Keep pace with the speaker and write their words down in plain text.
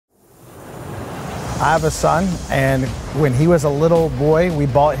I have a son, and when he was a little boy, we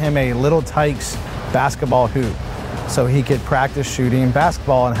bought him a Little Tykes basketball hoop so he could practice shooting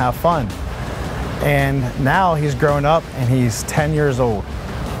basketball and have fun. And now he's grown up and he's 10 years old.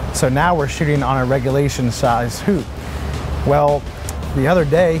 So now we're shooting on a regulation size hoop. Well, the other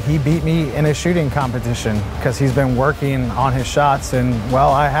day he beat me in a shooting competition because he's been working on his shots and,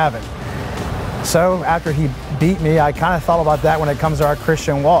 well, I haven't. So after he beat me, I kind of thought about that when it comes to our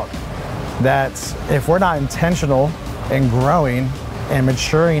Christian walk, that if we're not intentional in growing and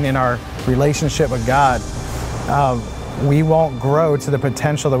maturing in our relationship with God, we won't grow to the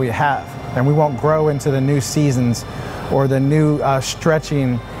potential that we have, and we won't grow into the new seasons or the new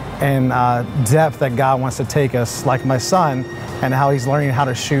stretching and depth that God wants to take us, like my son, and how he's learning how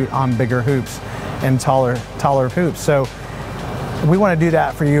to shoot on bigger hoops and taller hoops. So we want to do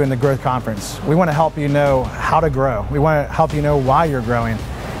that for you in the Growth Conference. We want to help you know how to grow. We want to help you know why you're growing.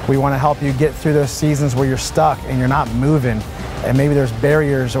 We want to help you get through those seasons where you're stuck and you're not moving, and maybe there's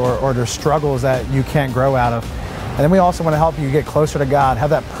barriers or there's struggles that you can't grow out of. And then we also want to help you get closer to God, have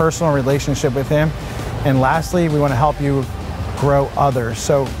that personal relationship with Him. And lastly, we want to help you grow others,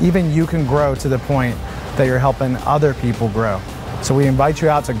 so even you can grow to the point that you're helping other people grow. So we invite you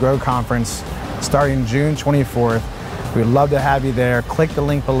out to Grow Conference starting June 24th. We'd love to have you there. Click the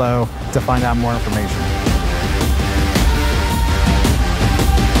link below to find out more information.